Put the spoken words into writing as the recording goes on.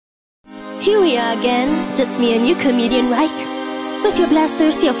Here we are again, just me and you, comedian, right? With your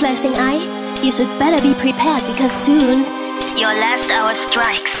blasters, your flashing eye, you should better be prepared because soon your last hour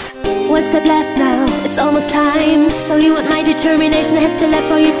strikes. One step left now, it's almost time. Show you what my determination has still left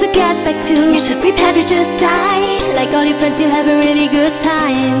for you to get back to. You should prepare to just die. Like all your friends, you have a really good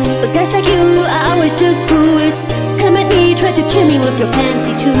time. But guys like you are always just fools. Come at me, try to kill me with your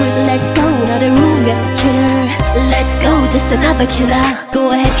fancy tours. Let's go, now the room gets chiller. Let's go, just another killer.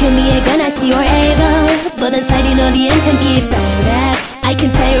 Go ahead, kill me again, I see you're able. But inside you know the end can be bad. I can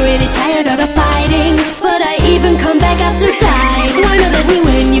tell you're really tired out of fighting, but I even come back after dying. Why not let me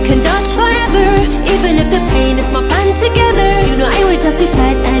win? You can dodge forever, even if the pain is more fun together. You know I will just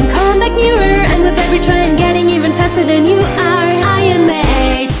reset and come back nearer. And with every try I'm getting even faster than you are. I am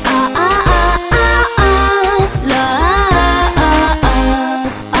made,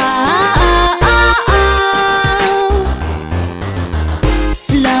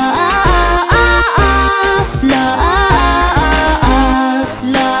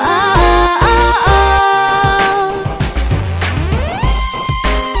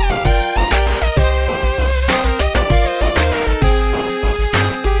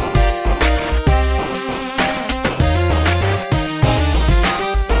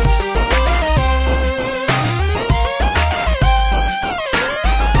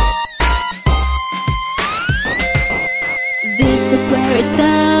 This is where it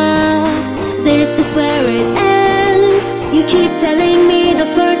stops, this is where it ends. You keep telling me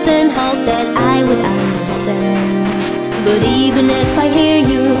those words and hope that I would understand. But even if I hear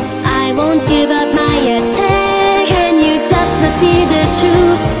you, I won't give up my attack. Can you just not see the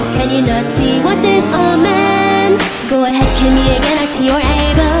truth? Can you not see what this all meant? Go ahead, kill me again, I see you're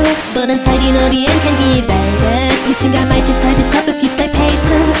able. But inside you know the end can be bad. You think I might decide to stop if you stay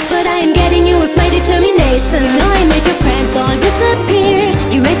patient, but I am getting you with my determination. No, I made your friends all disappear,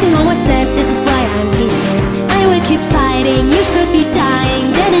 erasing all